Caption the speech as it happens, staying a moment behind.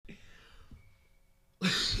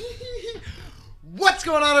What's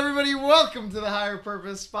going on, everybody? Welcome to the Higher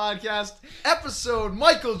Purpose Podcast, episode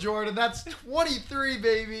Michael Jordan. That's 23,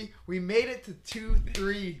 baby. We made it to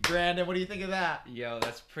 2-3. Brandon, what do you think of that? Yo,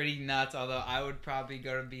 that's pretty nuts. Although I would probably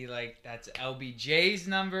go to be like, that's LBJ's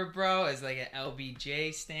number, bro. As like an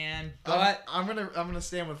LBJ stand. But I'm gonna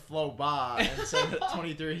stand with Flo Ba and say that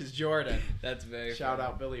 23 is Jordan. That's very Shout fair.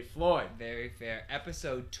 out Billy Floyd. Very fair.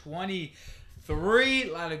 Episode 23.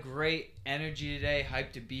 A lot of great energy today.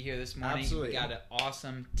 Hyped to be here this morning. Absolutely. We got an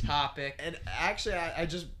awesome topic. And actually, I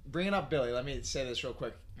just bringing up Billy. Let me say this real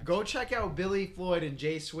quick. Go check out Billy Floyd and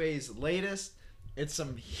Jay Sway's latest. It's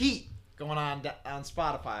some heat going on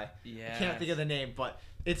Spotify. Yeah. I can't think of the name, but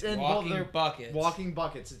it's in Walking both their Buckets. Walking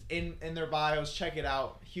Buckets. It's in their bios. Check it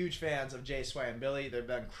out. Huge fans of Jay Sway and Billy. They've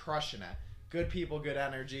been crushing it. Good people, good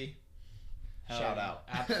energy. Shout out.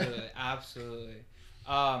 Absolutely, absolutely.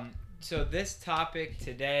 So this topic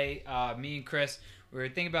today, me and Chris, we were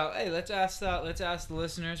thinking about, hey, let's ask the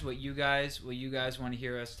listeners what you guys want to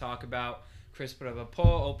hear us talk about. Chris put up a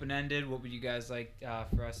poll, open-ended. What would you guys like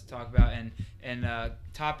for us to talk about? And a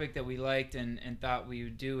topic that we liked and thought we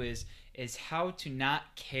would do is how to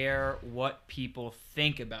not care what people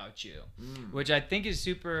think about you, which I think is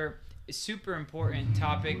super important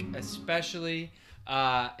topic, especially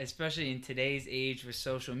in today's age with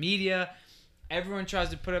social media. Everyone tries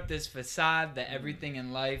to put up this facade that everything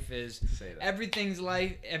in life is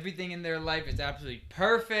everything in their life is absolutely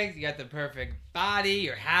perfect. You got the perfect body.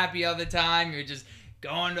 You're happy all the time. You're just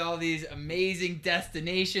going to all these amazing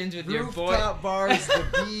destinations with your boy. Rooftop bars, the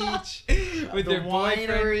beach, with the your wineries.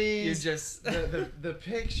 boyfriend. You're just the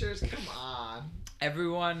pictures. Come on.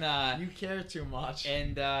 Everyone. You care too much.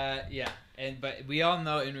 And but we all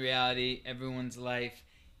know in reality everyone's life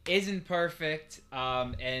isn't perfect.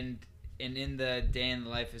 And in the day in the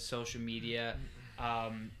life of social media,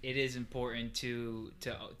 it is important to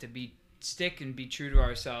stick and be true to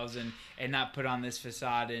ourselves and not put on this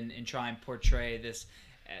facade and try and portray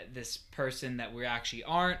this person that we actually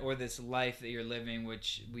aren't, or this life that you're living,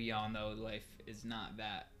 which we all know life is not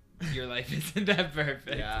that. Your life isn't that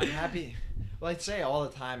perfect. Yeah, I'm happy. Well, I'd say all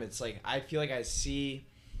the time, it's like I feel like I see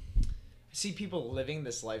people living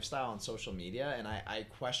this lifestyle on social media, and I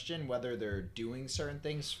question whether they're doing certain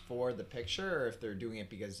things for the picture or if they're doing it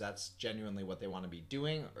because that's genuinely what they want to be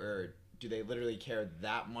doing, or do they literally care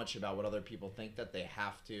that much about what other people think that they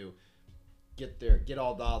have to get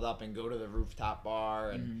all dolled up and go to the rooftop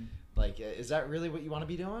bar and like, is that really what you want to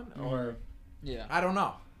be doing? Or yeah, I don't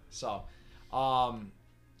know. So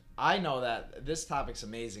I know that this topic's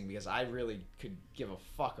amazing because I really could give a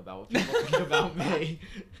fuck about what people think about me.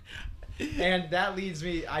 And that leads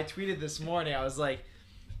me, I tweeted this morning, I was like,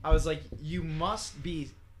 you must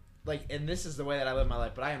be, like, and this is the way that I live my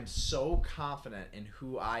life, but I am so confident in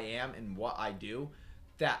who I am and what I do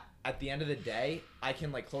that at the end of the day, I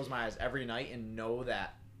can, like, close my eyes every night and know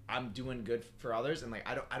that I'm doing good for others, and, like,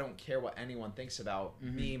 I don't care what anyone thinks about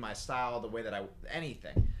me, my style, the way that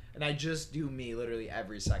anything. And I just do me literally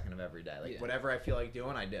every second of every day. Like, whatever I feel like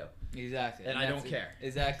doing, I do. Exactly. And I don't care.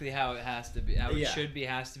 Exactly how it has to be. How it should be,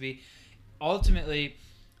 has to be. Ultimately,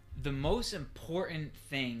 the most important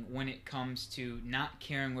thing when it comes to not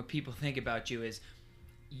caring what people think about you is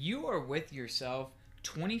you are with yourself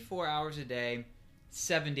 24 hours a day,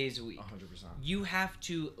 7 days a week. 100%. You have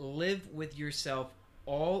to live with yourself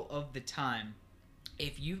all of the time.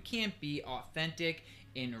 If you can't be authentic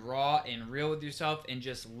and raw and real with yourself and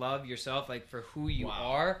just love yourself like for who you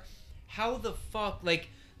are, how the fuck like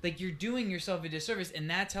you're doing yourself a disservice. And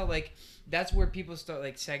that's how that's where people start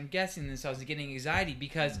like second guessing themselves and getting anxiety,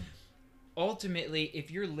 because ultimately if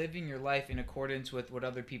you're living your life in accordance with what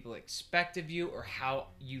other people expect of you or how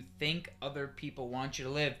you think other people want you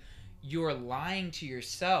to live, you're lying to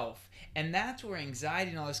yourself. And that's where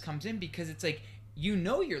anxiety and all this comes in, because it's like, you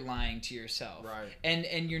know, you're lying to yourself, right?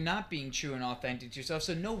 And you're not being true and authentic to yourself.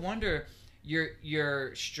 So no wonder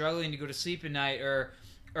you're struggling to go to sleep at night, or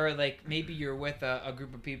like maybe you're with a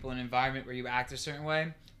group of people in an environment where you act a certain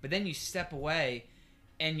way, but then you step away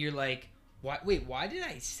and you're like, why did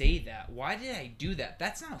I say that? Why did I do that?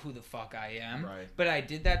 That's not who the fuck I am. Right. But I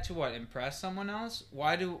did that to what? Impress someone else?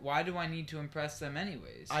 Why do I need to impress them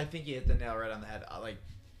anyways? I think you hit the nail right on the head. Like,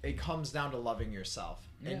 it comes down to loving yourself,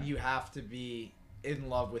 and you have to be in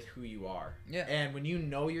love with who you are. Yeah. And when you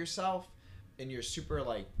know yourself and you're super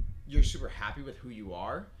happy with who you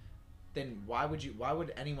are, then why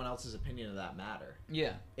would anyone else's opinion of that matter?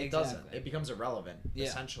 Yeah. It doesn't. It becomes irrelevant,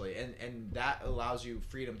 essentially. And that allows you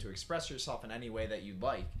freedom to express yourself in any way that you'd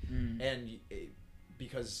like. And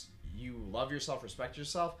because you love yourself, respect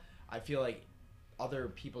yourself, I feel like other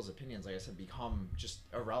people's opinions, like I said, become just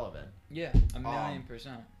irrelevant. Yeah,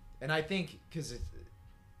 1,000,000%. And I think because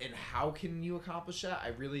and how can you accomplish that? I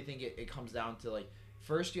really think it comes down to like,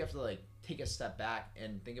 first you have to like take a step back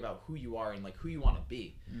and think about who you are and like who you want to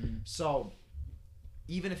be. So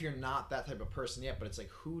even if you're not that type of person yet, but it's like,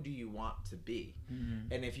 who do you want to be?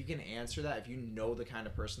 And if you can answer that, if you know the kind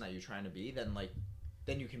of person that you're trying to be,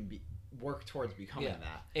 then you can work towards becoming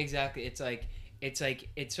that. Exactly.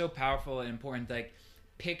 It's so powerful and important. Like,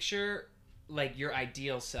 picture like your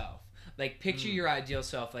ideal self. Like, picture your ideal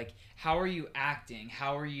self. Like, how are you acting?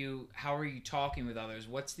 How are you talking with others?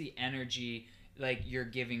 What's the energy like you're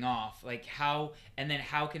giving off? Like, how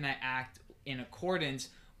can I act in accordance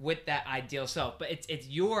with that ideal self? But it's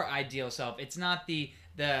your ideal self. It's not the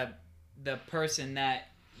person that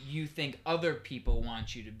you think other people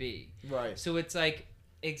want you to be. Right. So it's like,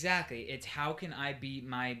 exactly, it's how can I be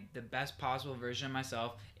the best possible version of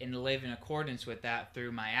myself and live in accordance with that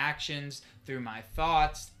through my actions, through my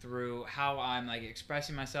thoughts, through how I'm like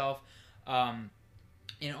expressing myself, and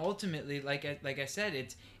ultimately, like I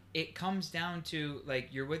said, it comes down to like,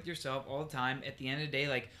 you're with yourself all the time. At the end of the day,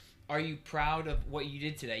 like, are you proud of what you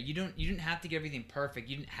did today? You didn't have to get everything perfect.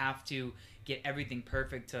 You didn't have to get everything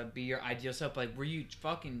perfect to be your ideal self. Like, were you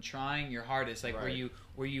fucking trying your hardest? Like, right.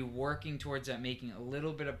 were you working towards that, making a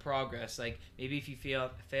little bit of progress? Like, maybe if you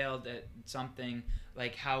failed at something,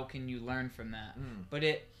 like, how can you learn from that? But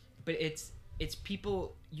it's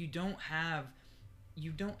people, you don't have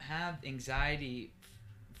anxiety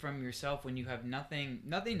from yourself when you have nothing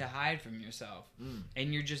to hide from yourself,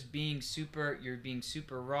 and you're just being super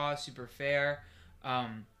raw, super fair.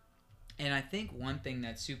 And I think one thing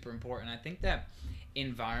that's super important, I think that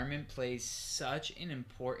environment plays such an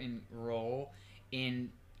important role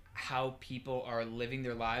in how people are living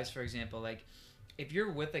their lives. For example, like, if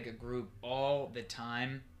you're with like a group all the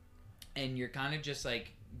time and you're kind of just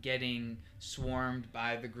like getting swarmed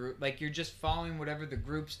by the group, like you're just following whatever the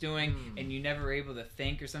group's doing and you're never able to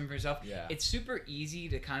think or something for yourself, it's super easy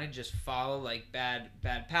to kind of just follow like bad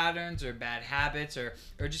patterns or bad habits, or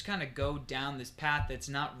just kind of go down this path that's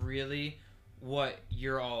not really what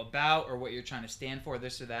you're all about or what you're trying to stand for,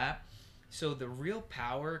 this or that. So the real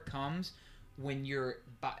power comes when you're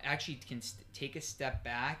actually can take a step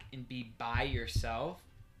back and be by yourself.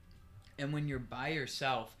 And when you're by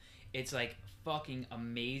yourself, it's like fucking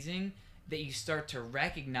amazing that you start to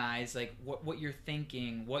recognize like what you're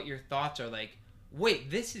thinking, what your thoughts are. Like,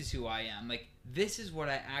 wait, this is who I am. Like, this is what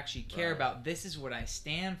I actually care about. This is what I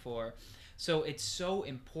stand for. So it's so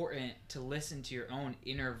important to listen to your own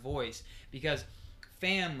inner voice, because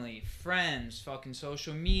family, friends, fucking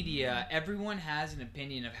social media, everyone has an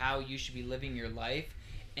opinion of how you should be living your life,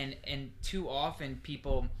 and too often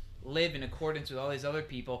people live in accordance with all these other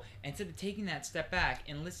people instead of taking that step back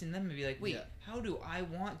and listening to them and be like, wait, how do I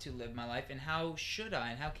want to live my life, and how should I,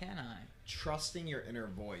 and how can I? Trusting your inner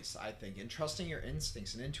voice, I think, and trusting your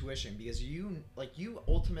instincts and intuition, because you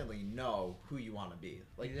ultimately know who you want to be.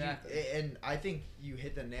 Like, exactly. And I think you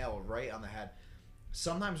hit the nail right on the head.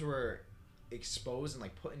 Sometimes we're exposed and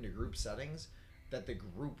like put into group settings that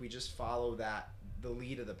we just follow the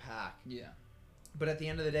lead of the pack. Yeah. But at the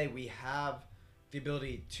end of the day, we have the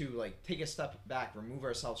ability to like take a step back, remove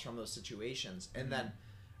ourselves from those situations, and then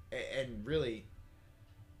and really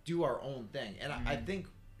do our own thing. And I think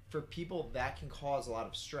for people that can cause a lot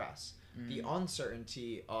of stress, the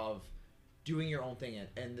uncertainty of doing your own thing,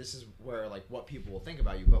 and this is where like what people will think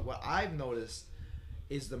about you. But what I've noticed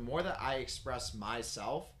is the more that I express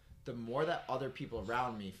myself, the more that other people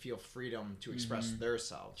around me feel freedom to express their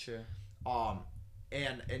selves. Sure.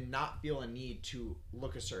 And not feel a need to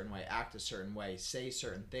look a certain way, act a certain way, say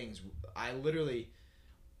certain things. I literally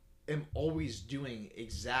am always doing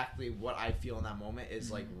exactly what I feel in that moment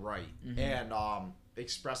is like right. And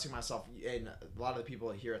expressing myself, and a lot of the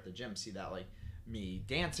people here at the gym see that, like me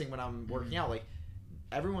dancing when I'm working out, like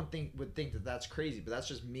everyone would think that that's crazy, but that's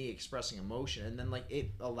just me expressing emotion. And then like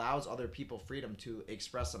it allows other people freedom to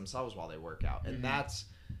express themselves while they work out, and that's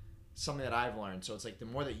something that I've learned. So it's like the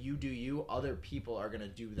more that you do you, other people are gonna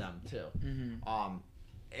do them too.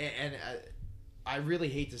 And I really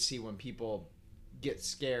hate to see when people get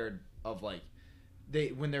scared of like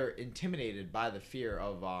when they're intimidated by the fear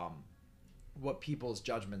of what people's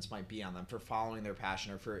judgments might be on them for following their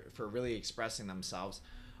passion or for really expressing themselves.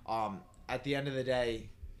 At the end of the day,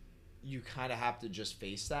 you kind of have to just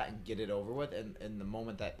face that and get it over with, and the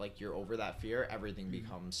moment that like you're over that fear, everything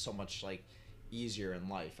becomes so much like easier in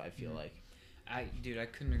life, I feel like. I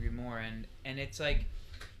couldn't agree more. And it's like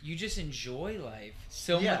you just enjoy life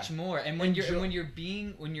so much more. And when you're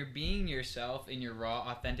being yourself in your raw,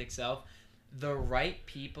 authentic self, the right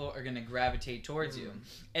people are gonna gravitate towards you.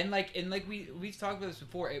 And like we've talked about this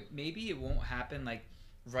before. Maybe it won't happen like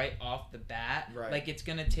right off the bat. Right. Like it's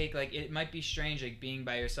gonna take like it might be strange like being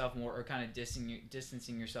by yourself more or kind of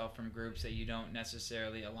distancing yourself from groups that you don't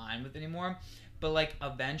necessarily align with anymore. But like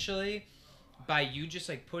eventually, by you just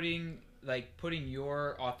like putting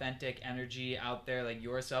your authentic energy out there, like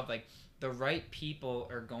yourself, like the right people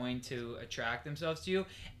are going to attract themselves to you,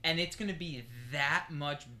 and it's going to be that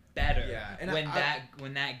much better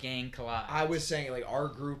when that gang collides. I was saying like our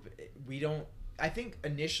group, we don't. I think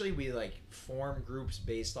initially we like form groups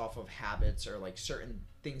based off of habits or like certain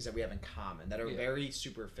things that we have in common that are very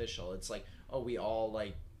superficial. It's like, oh, we all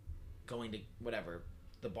like going to whatever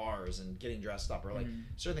the bars and getting dressed up, or like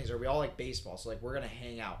certain things, or we all like baseball, so like we're gonna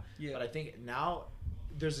hang out. But I think now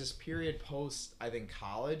there's this period post I think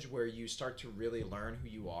college where you start to really learn who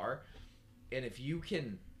you are, and if you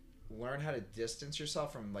can learn how to distance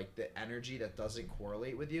yourself from like the energy that doesn't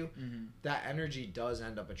correlate with you, that energy does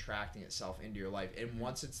end up attracting itself into your life. And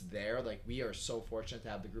once it's there, like we are so fortunate to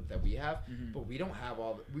have the group that we have, but we don't have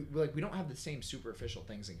we don't have the same superficial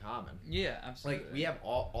things in common. Yeah, absolutely. Like we have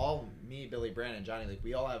all me, Billy, Brandon, Johnny, like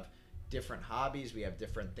we all have different hobbies, we have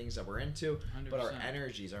different things that we're into, 100%. But our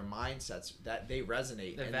energies, our mindsets, that they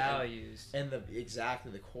resonate, the values and the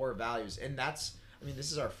exactly the core values. And that's, I mean,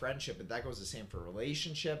 this is our friendship, but that goes the same for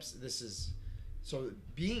relationships. This is, so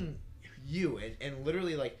being you and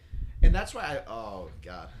literally like, and that's why oh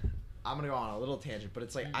God, I'm gonna go on a little tangent, but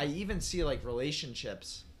it's like I even see like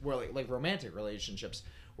relationships where like romantic relationships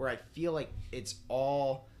where I feel like it's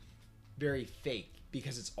all very fake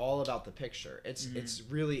because it's all about the picture. It's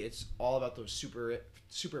really all about those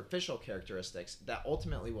superficial characteristics that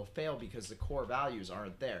ultimately will fail because the core values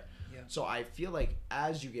aren't there. So I feel like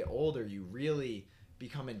as you get older, you really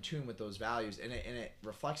become in tune with those values, and it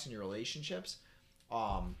reflects in your relationships,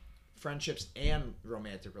 friendships, and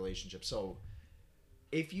romantic relationships. So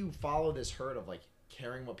if you follow this herd of like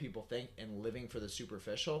caring what people think and living for the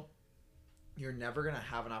superficial, you're never going to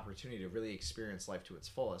have an opportunity to really experience life to its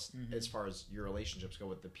fullest as far as your relationships go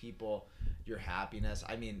with the people, your happiness.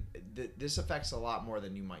 I mean, this affects a lot more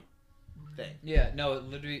than you might think. Yeah, no,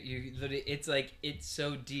 literally, it's like, it's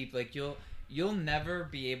so deep. Like you'll never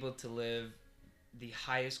be able to live the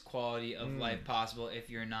highest quality of life possible if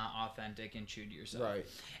you're not authentic and true to yourself. Right.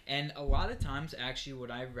 And a lot of times, actually,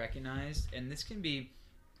 what I've recognized, and this can be,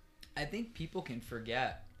 I think people can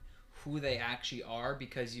forget who they actually are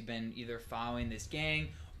because you've been either following this gang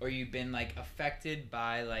or you've been like affected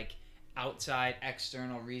by like outside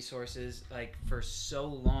external resources like for so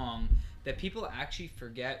long that people actually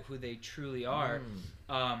forget who they truly are.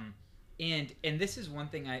 And this is one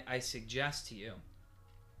thing I suggest to you.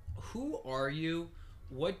 Who are you?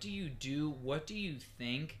 What do you do? What do you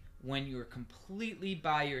think when you're completely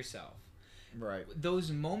by yourself? Right.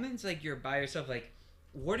 Those moments like you're by yourself, like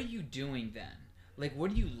what are you doing then? Like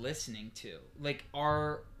what are you listening to? What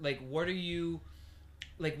are you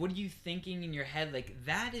thinking in your head? Like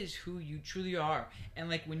that is who you truly are. And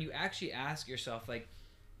like when you actually ask yourself like,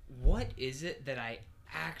 what is it that I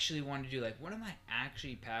actually want to do? Like what am I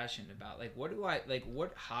actually passionate about? Like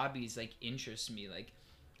what hobbies like interest me? Like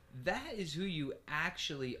that is who you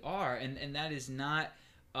actually are, and that is not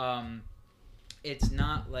it's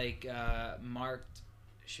not like marked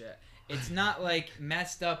shit. It's not like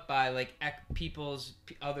messed up by like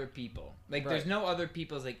other people. Like there's no other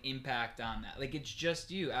people's like impact on that. Like it's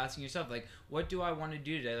just you asking yourself like, what do I want to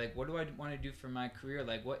do today? Like what do I want to do for my career?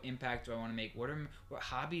 Like what impact do I want to make? What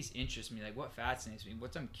hobbies interest me? Like what fascinates me?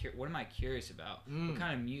 What am I curious about? What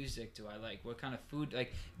kind of music do I like? What kind of food?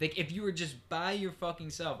 Like if you were just by your fucking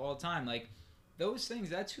self all the time, like those things,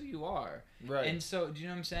 that's who you are. Right. And so, do you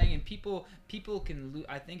know what I'm saying? And people can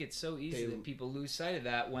I think it's so easy that people lose sight of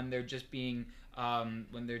that when they're just being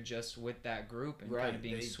when they're just with that group and kind of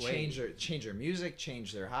being swayed. Change their music,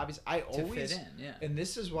 change their hobbies. I always fit in, yeah. And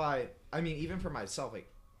this is why, I mean, even for myself, like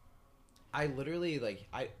I literally like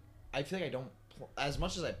I feel like I don't as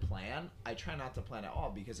much as I plan, I try not to plan at all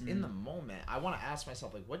because in the moment I want to ask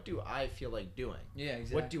myself like, what do I feel like doing? Yeah,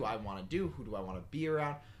 exactly. What do I want to do? Who do I want to be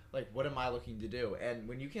around? Like, what am I looking to do? And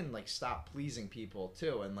when you can, like, stop pleasing people,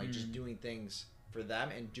 too, and, like, just doing things for them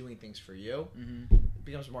and doing things for you, it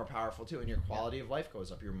becomes more powerful, too, and your quality of life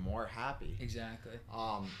goes up. You're more happy. Exactly.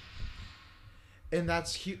 And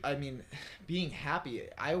that's huge. I mean, being happy,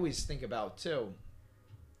 I always think about, too,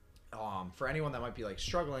 for anyone that might be, like,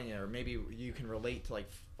 struggling, or maybe you can relate to,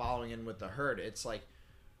 like, following in with the herd, it's, like,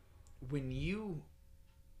 when you're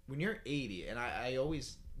 80, and I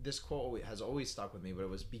always... This quote has always stuck with me, but it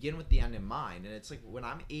was begin with the end in mind. And it's like when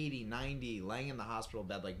I'm 80, 90, laying in the hospital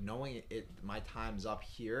bed, like knowing my time's up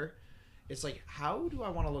here it's like, how do I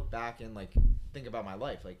want to look back and like think about my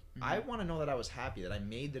life? Like, I want to know that I was happy, that I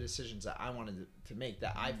made the decisions that I wanted to make,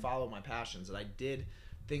 that I followed my passions, that I did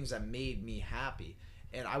things that made me happy.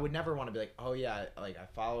 And I would never want to be like, oh yeah, like I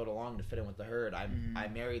followed along to fit in with the herd. I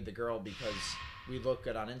married the girl because we look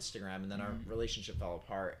good on Instagram, and then our relationship fell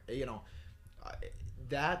apart. You know,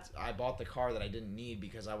 that I bought the car that I didn't need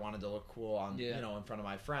because I wanted to look cool on you know, in front of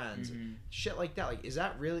my friends. Shit like that. Like, is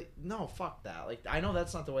that really? No, fuck that. Like, I know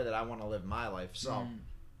that's not the way that I want to live my life. So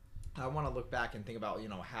I want to look back and think about, you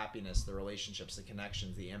know, happiness, the relationships, the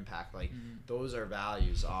connections, the impact. Like, those are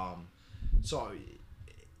values. So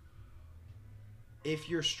if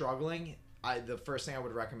you're struggling, the first thing I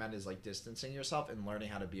would recommend is like distancing yourself and learning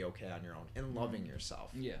how to be okay on your own and loving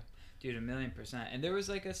yourself. Yeah, dude, 1,000,000%. And there was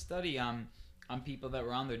like a study on people that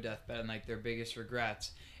were on their deathbed and like their biggest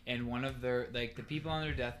regrets. And one of their, like, the people on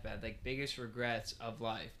their deathbed, like, biggest regrets of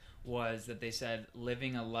life was that they said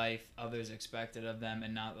living a life others expected of them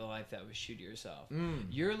and not the life that was true to yourself.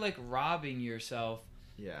 You're like robbing yourself.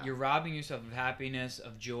 Yeah. You're robbing yourself of happiness,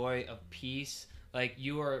 of joy, of peace. Like,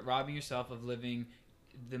 you are robbing yourself of living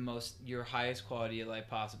your highest quality of life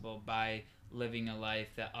possible by living a life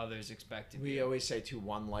that others expect of you. We always say to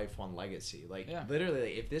one life, one legacy. Like, literally,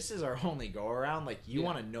 like, if this is our only go around, like, you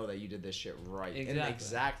want to know that you did this shit right. Exactly. In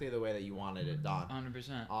exactly the way that you wanted it done.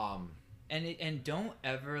 100%. And don't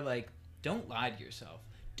ever, like, don't lie to yourself.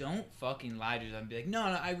 Don't fucking lie to yourself and be like, no,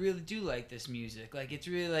 I really do like this music. Like, it's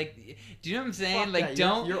really like, do you know what I'm saying? Fuck like, that.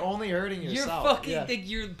 don't. You're only hurting yourself. You're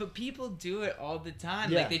fucking, like, but people do it all the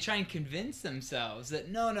time. Yeah. Like, they try and convince themselves that,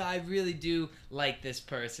 no, I really do like this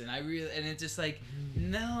person. And it's just like,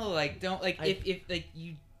 no, like, don't, like, if like,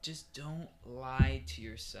 you just don't lie to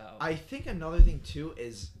yourself. I think another thing, too,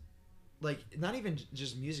 is, like, not even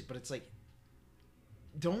just music, but it's like,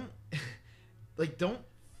 don't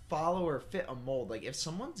follow or fit a mold. Like, if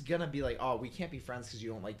someone's gonna be like, oh, we can't be friends because you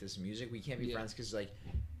don't like this music, we can't be friends because, like,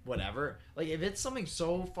 whatever, like, if it's something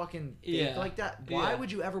so fucking fake like that, why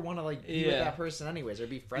would you ever want to, like, be with that person anyways, or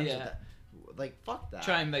be friends with that? Like, fuck that.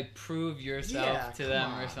 Try and, like, prove yourself to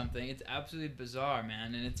them or something. It's absolutely bizarre,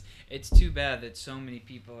 man. And it's too bad that so many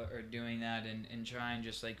people are doing that and try and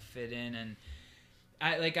just, like, fit in. And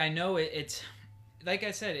I know it's like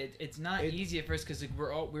I said, it's not easy at first because, like,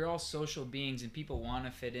 we're all social beings and people want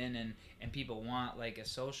to fit in and people want, like, a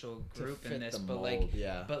social group in this, but mold,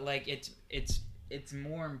 like it's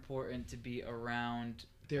more important to be around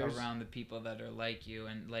the people that are like you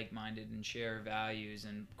and like-minded and share values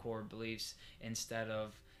and core beliefs instead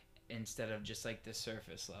of just, like, the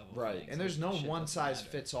surface level right things. And there's no one size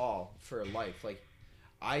fits all for life. Like,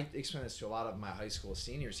 I explain this to a lot of my high school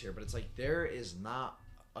seniors here, but it's like there is not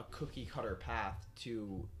a cookie cutter path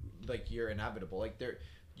to, like, you're inevitable. Like,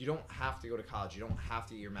 you don't have to go to college, you don't have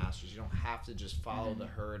to get your master's, you don't have to just follow the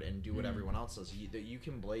herd and do what everyone else does. You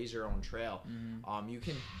can blaze your own trail. You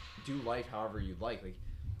can do life however you'd like.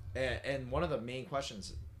 And one of the main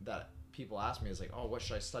questions that people ask me is like, oh, what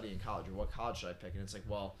should I study in college, or what college should I pick? And it's like,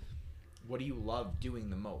 well, what do you love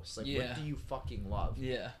doing the most? Like, what do you fucking love?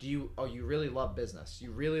 You really love business.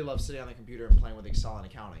 You really love sitting on the computer and playing with Excel and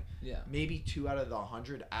accounting. Maybe 2 out of the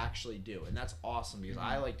 100 actually do, and that's awesome because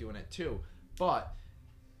I like doing it too. But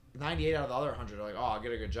 98 out of the other 100 are like, oh, I'll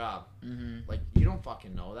get a good job. Like, you don't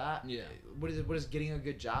fucking know that. What does getting a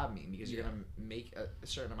good job mean? Because you're gonna make a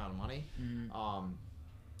certain amount of money.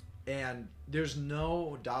 And there's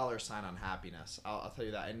no dollar sign on happiness. I'll tell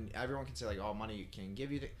you that. And everyone can say, like, oh, money can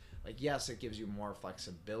give you like, yes, it gives you more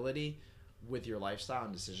flexibility with your lifestyle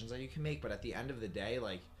and decisions that you can make, but at the end of the day,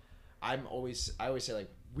 like, I always say,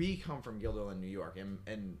 like, we come from Guilderland, New York,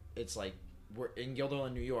 and it's like, we're in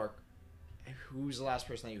Guilderland, New York. Who's the last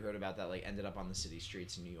person that you heard about that, like, ended up on the city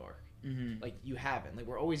streets in New York? Like, you haven't. Like,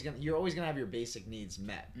 you're always gonna have your basic needs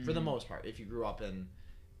met for the most part if you grew up in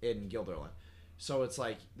Guilderland. So it's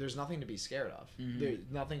like, there's nothing to be scared of.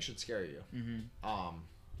 Nothing should scare you.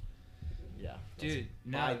 Yeah, dude.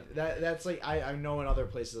 No, that's like, I know in other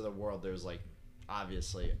places of the world there's, like,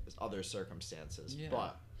 obviously other circumstances,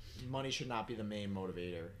 but money should not be the main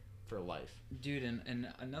motivator for life, dude. And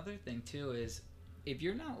another thing too is, if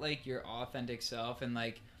you're not, like, your authentic self and,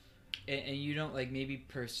 like, and you don't, like, maybe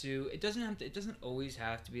pursue, it doesn't always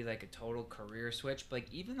have to be, like, a total career switch, but,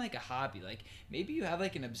 like, even, like, a hobby, like, maybe you have,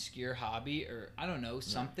 like, an obscure hobby, or I don't know,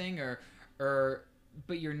 something, or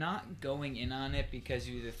but you're not going in on it because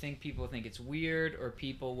you either think people think it's weird, or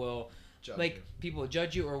people will people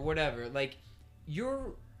judge you, or whatever. Like,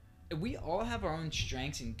 we all have our own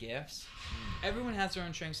strengths and gifts. Everyone has their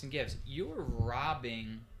own strengths and gifts. You're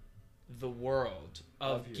robbing the world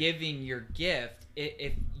of giving your gift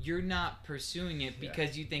if you're not pursuing it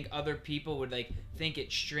because you think other people would like think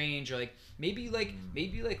it's strange, or like maybe you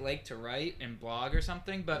like to write and blog or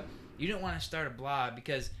something, but you don't want to start a blog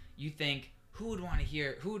because you think who would want to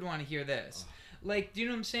hear this. Like, do you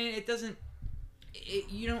know what I'm saying?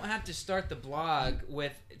 You don't have to start the blog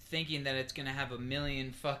with thinking that it's going to have 1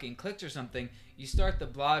 million fucking clicks or something. You start the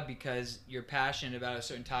blog because you're passionate about a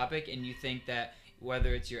certain topic and you think that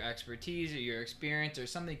whether it's your expertise or your experience or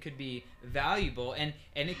something could be valuable, and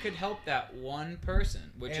it could help that one person,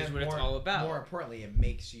 which is what it's all about. More importantly, it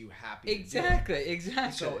makes you happy. Exactly.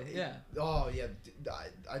 So, yeah.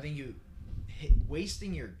 I think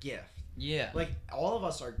wasting your gift. Yeah. Like, all of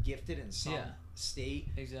us are gifted in some state.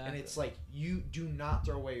 Exactly. And it's like, you do not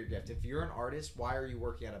throw away your gift. If you're an artist, why are you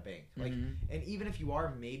working at a bank? Like, and even if you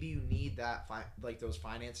are, maybe you need that those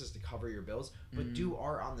finances to cover your bills, but do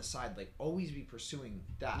art on the side. Like, always be pursuing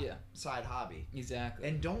that side hobby. Exactly.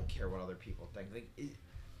 And don't care what other people think. Like,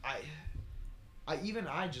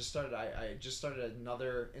 I just started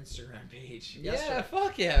another Instagram page yesterday. Yeah,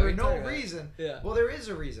 fuck yeah. For no reason. Yeah. Well, there is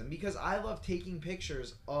a reason, because I love taking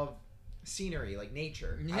pictures of scenery, like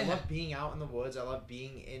nature. Yeah. I love being out in the woods. I love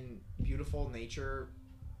being in beautiful nature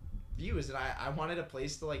views, and I wanted a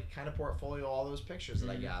place to like kind of portfolio all those pictures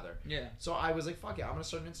that I gather. Yeah. So I was like, fuck it, I'm gonna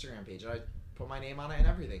start an Instagram page, and I put my name on it and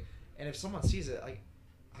everything. And if someone sees it, like,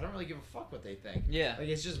 I don't really give a fuck what they think. Yeah. Like,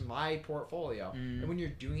 it's just my portfolio. And when you're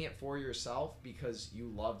doing it for yourself because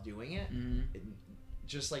you love doing it,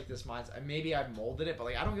 just like this mindset. Maybe I've molded it, but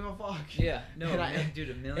like, I don't give a fuck. Yeah. No, dude,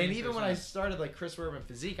 1,000,000%. And even when I started like Chris Urban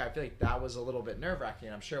Physique, I feel like that was a little bit nerve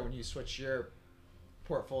wracking. I'm sure when you switch your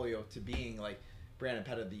portfolio to being like Brandon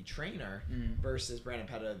Petta the trainer versus Brandon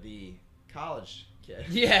Petta the college kid.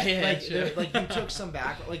 Yeah. Like, sure. Like, you took some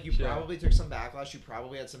probably took some backlash. You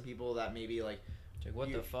probably had some people that maybe like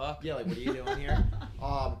what the fuck? Yeah, like, what are you doing here?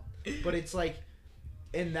 But it's like,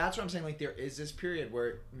 and that's what I'm saying, like, there is this period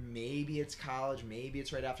where maybe it's college, maybe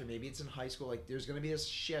it's right after, maybe it's in high school, like, there's gonna be this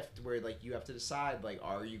shift where, like, you have to decide, like,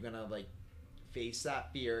 are you gonna, like, face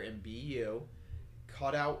that fear and be you,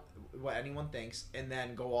 cut out what anyone thinks, and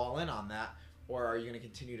then go all in on that, or are you gonna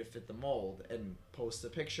continue to fit the mold and post the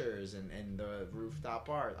pictures and the rooftop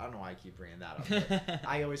bars? I don't know why I keep bringing that up, but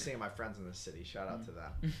I always say my friends in the city, shout out to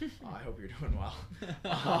them. I hope you're doing well.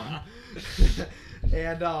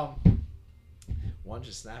 One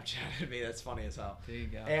just Snapchatted me. That's funny as hell. There you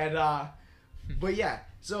go. And but yeah,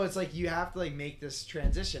 so it's like you have to like make this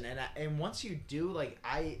transition, and once you do, like,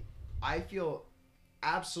 I feel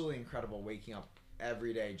absolutely incredible waking up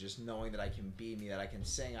every day just knowing that I can be me, that I can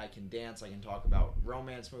sing, I can dance, I can talk about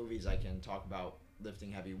romance movies, I can talk about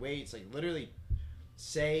lifting heavy weights, like literally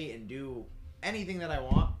say and do anything that I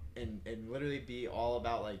want, and literally be all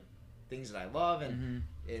about like things that I love, and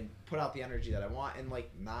put out the energy that I want, and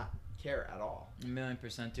like not care at all.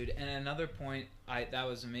 1,000,000%, dude. And another point that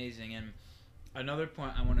was amazing, and another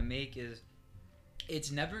point I want to make is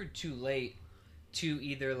it's never too late to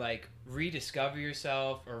either like rediscover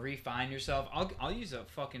yourself or refine yourself. I'll use a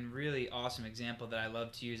fucking really awesome example that I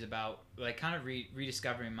love to use about like kind of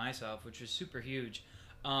rediscovering myself, which was super huge.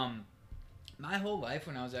 My whole life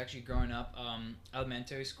when I was actually growing up,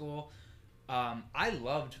 elementary school, I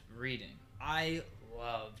loved reading. I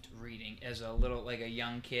loved reading as a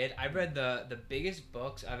young kid. I read the biggest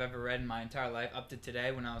books I've ever read in my entire life up to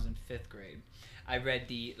today when I was in 5th grade. I read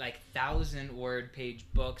the 1,000-word page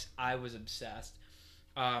books. I was obsessed.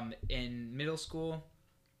 In middle school,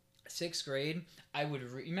 6th grade, I would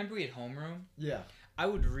remember we had homeroom? Yeah. I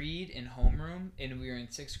would read in homeroom, and we were in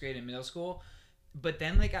 6th grade in middle school. But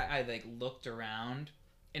then I looked around,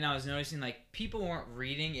 and I was noticing, people weren't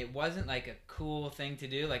reading. It wasn't, a cool thing to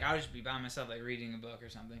do. I would just be by myself, reading a book or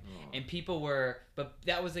something. Oh. And people were... But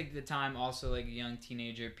that was, the time also, a young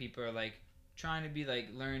teenager. People are, trying to be,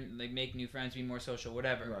 learn, make new friends, be more social,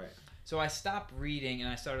 whatever. Right. So I stopped reading, and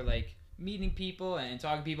I started, meeting people and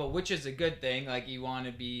talking to people, which is a good thing. You want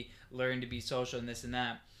to learn to be social and this and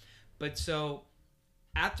that. But so,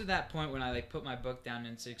 after that point when I, put my book down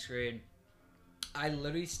in 6th grade, I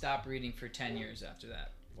literally stopped reading for 10 years after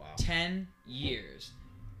that. Wow. 10 years.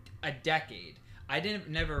 A decade. I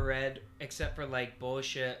never read except for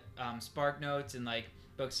bullshit Spark Notes and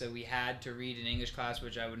books that we had to read in English class,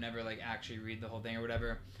 which I would never actually read the whole thing or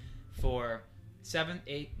whatever, for 7th,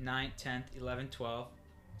 8th, 9th, 10th, 11th, 12th,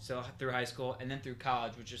 so through high school, and then through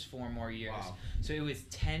college, which is 4 more years. Wow. So it was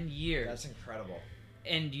 10 years. That's incredible.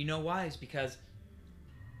 And you know why? It's because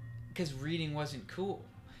reading wasn't cool.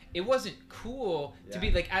 It wasn't cool to be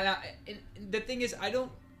and the thing is,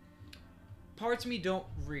 parts of me don't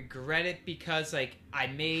regret it because like I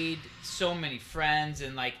made so many friends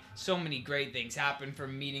and like so many great things happen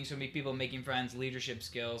from meeting so many people, making friends, leadership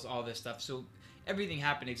skills, all this stuff. So everything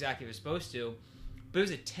happened exactly as it was supposed to, but it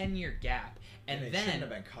was a 10-year gap, and it then shouldn't have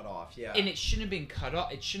been cut off. Yeah, and it shouldn't have been cut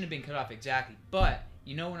off. It shouldn't have been cut off exactly. But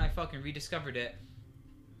you know, when I fucking rediscovered it.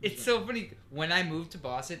 It's so funny. When I moved to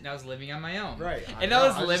Boston, and I was living on my own. Right. And I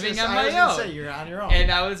was living on my own. Say, you're on your own. And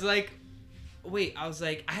I was like, wait, I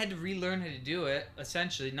had to relearn how to do it,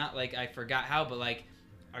 essentially. Not like I forgot how, but like,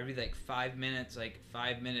 I'd read like 5 minutes,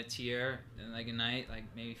 here, and like a night, like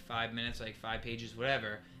maybe 5 minutes, like 5 pages,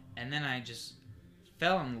 whatever. And then I just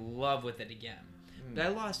fell in love with it again.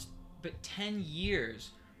 But 10 years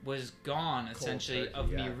was gone, essentially, of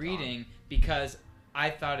me reading because I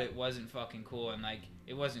thought it wasn't fucking cool, and like,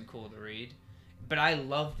 it wasn't cool to read, but I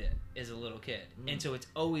loved it as a little kid, and so it's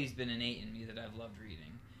always been innate in me that I've loved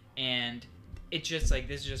reading, and it's just like,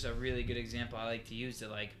 this is just a really good example I like to use to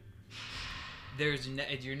like, it's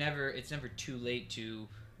never too late to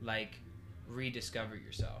like rediscover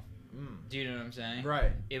yourself. Do you know what I'm saying?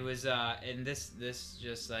 Right. It was and this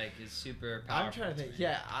just like is super powerful. I'm trying to think.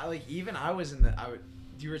 Yeah,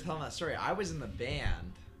 you were telling that story. I was in the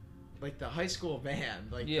band. Like the high school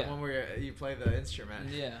band, like the one where you play the instrument.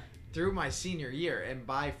 Yeah. Through my senior year, and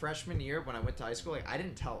by freshman year when I went to high school, like I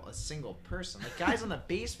didn't tell a single person. Like guys on the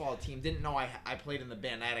baseball team didn't know I played in the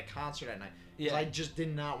band. I had a concert at night. Yeah. I just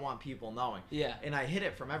did not want people knowing. Yeah. And I hid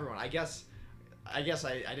it from everyone. I guess I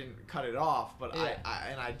didn't cut it off, but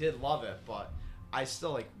I did love it, but I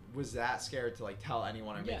still like was that scared to like tell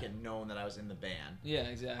anyone or make it known that I was in the band. Yeah,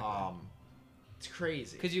 exactly. It's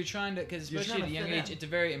crazy. Because you're trying to, especially at a young age, it's a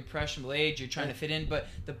very impressionable age. You're trying to fit in, but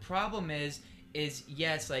the problem is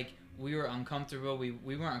yes, like we were uncomfortable. We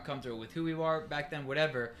weren't uncomfortable with who we were back then,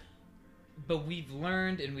 whatever. But we've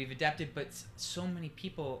learned and we've adapted. But so many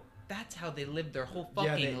people, that's how they live their whole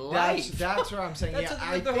fucking life. That's what I'm saying. That's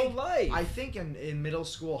how they live their whole life. I think in middle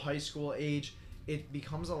school, high school age, it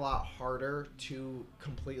becomes a lot harder to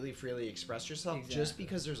completely freely express yourself just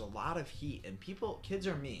because there's a lot of heat and kids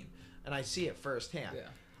are mean. And I see it firsthand. Yeah.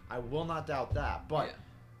 I will not doubt that. But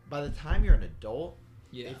by the time you're an adult,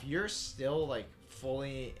 if you're still like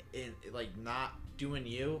fully in, like not doing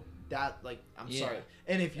you, that like I'm sorry.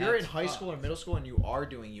 And if you're in high school or middle school and you are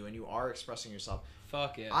doing you and you are expressing yourself,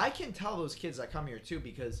 fuck it. I can tell those kids that come here too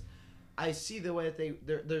because I see the way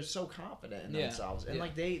that they're so confident in themselves and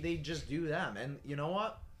like they just do them. And you know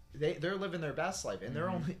what? They're living their best life and they're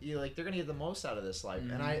only like they're gonna get the most out of this life.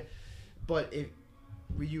 And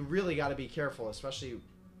you really got to be careful, especially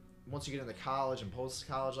once you get into college and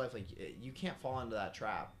post-college life. Like, you can't fall into that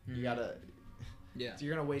trap. You gotta,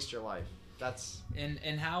 you're gonna waste your life. That's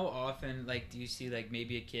and how often like do you see like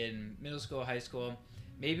maybe a kid in middle school, high school,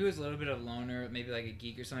 maybe it was a little bit of loner, maybe like a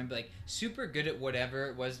geek or something, but like super good at whatever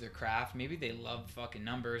it was their craft. Maybe they loved fucking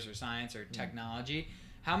numbers or science or technology.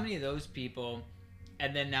 How many of those people,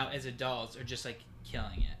 and then now as adults, are just like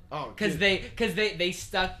killing it? Oh, because they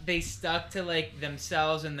stuck to like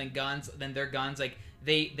themselves and then their guns. Like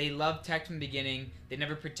they loved tech from the beginning. They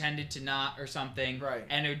never pretended to not or something. Right.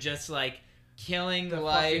 And are just like killing the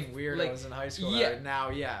life. Fucking weirdos like, in high school. Yeah. Now,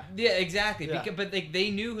 yeah, exactly. Yeah. But like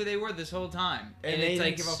they knew who they were this whole time, and it's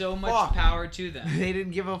like so much power to them. They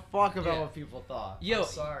didn't give a fuck about what people thought. I'm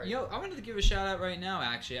sorry. I wanted to give a shout out right now.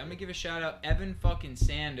 Actually, I'm gonna give a shout out. Evan fucking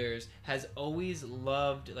Sanders has always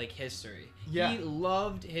loved like history. Yeah. He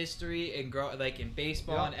loved history and in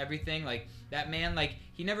baseball and everything. Like that man, like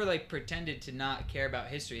he never like pretended to not care about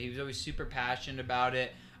history. He was always super passionate about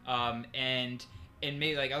it. And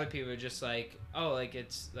maybe like other people are just like, oh, like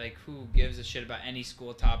it's like who gives a shit about any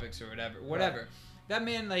school topics or whatever. Right. That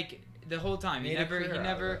man, like the whole time, he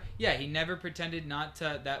never pretended not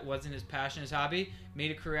to. That wasn't his passion, his hobby.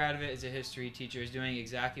 Made a career out of it as a history teacher. Is doing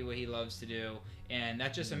exactly what he loves to do, and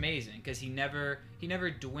that's just amazing because he never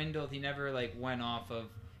dwindled. He never like went off of.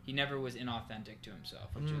 He never was inauthentic to himself,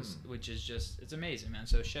 which is just it's amazing, man.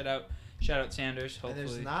 So shout out Sanders. Hopefully, and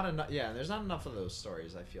there's not enough. Yeah, there's not enough of those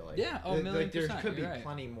stories. I feel like. Yeah, there could be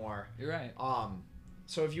plenty more. You're right.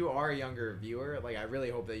 So if you are a younger viewer, like I really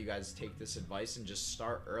hope that you guys take this advice and just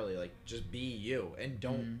start early. Like just be you and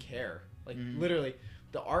don't care. Like literally,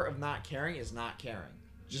 the art of not caring is not caring.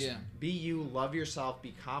 Just be you, love yourself,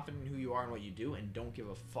 be confident in who you are and what you do, and don't give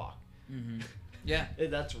a fuck. Yeah,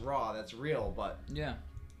 that's raw. That's real, but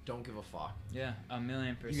don't give a fuck. Yeah,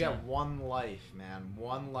 1,000,000%. You got one life, man.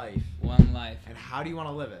 One life. One life. And how do you want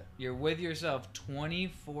to live it? You're with yourself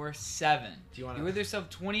 24/7. You're with yourself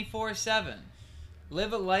 24/7.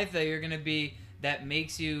 Live a life that you're gonna be. That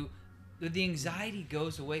makes you. The anxiety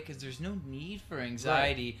goes away because there's no need for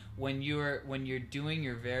anxiety when you're doing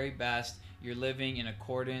your very best. you're living in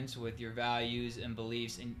accordance with your values and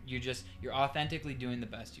beliefs, and you're authentically doing the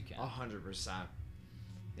best you can. 100%.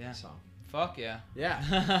 Yeah. So. Fuck yeah.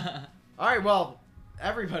 Yeah. All right. Well,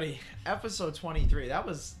 everybody, episode 23. That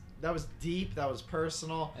was deep. That was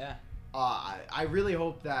personal. Yeah. I really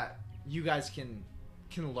hope that you guys can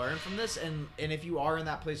learn from this, and if you are in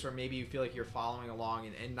that place where maybe you feel like you're following along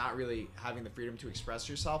and not really having the freedom to express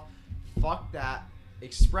yourself, fuck that.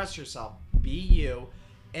 Express yourself. Be you.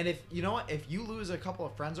 And if you know what, if you lose a couple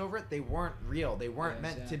of friends over it, they weren't real. They weren't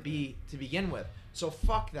meant to be to begin with. So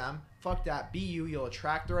fuck them. Fuck that. Be you. You'll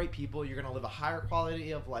attract the right people. You're gonna live a higher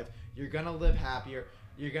quality of life. You're gonna live happier.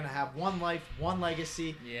 You're gonna have one life, one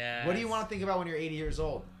legacy. Yeah. What do you want to think about when you're 80 years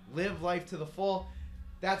old? Live life to the full.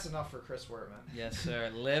 That's enough for Chris Wortman. Yes,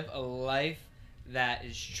 sir. Live a life that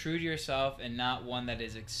is true to yourself and not one that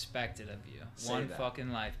is expected of you. One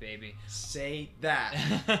fucking life, baby. Say that.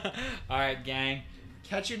 All right, gang.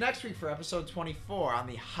 Catch you next week for episode 24 on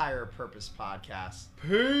the Higher Purpose Podcast.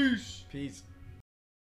 Peace. Peace.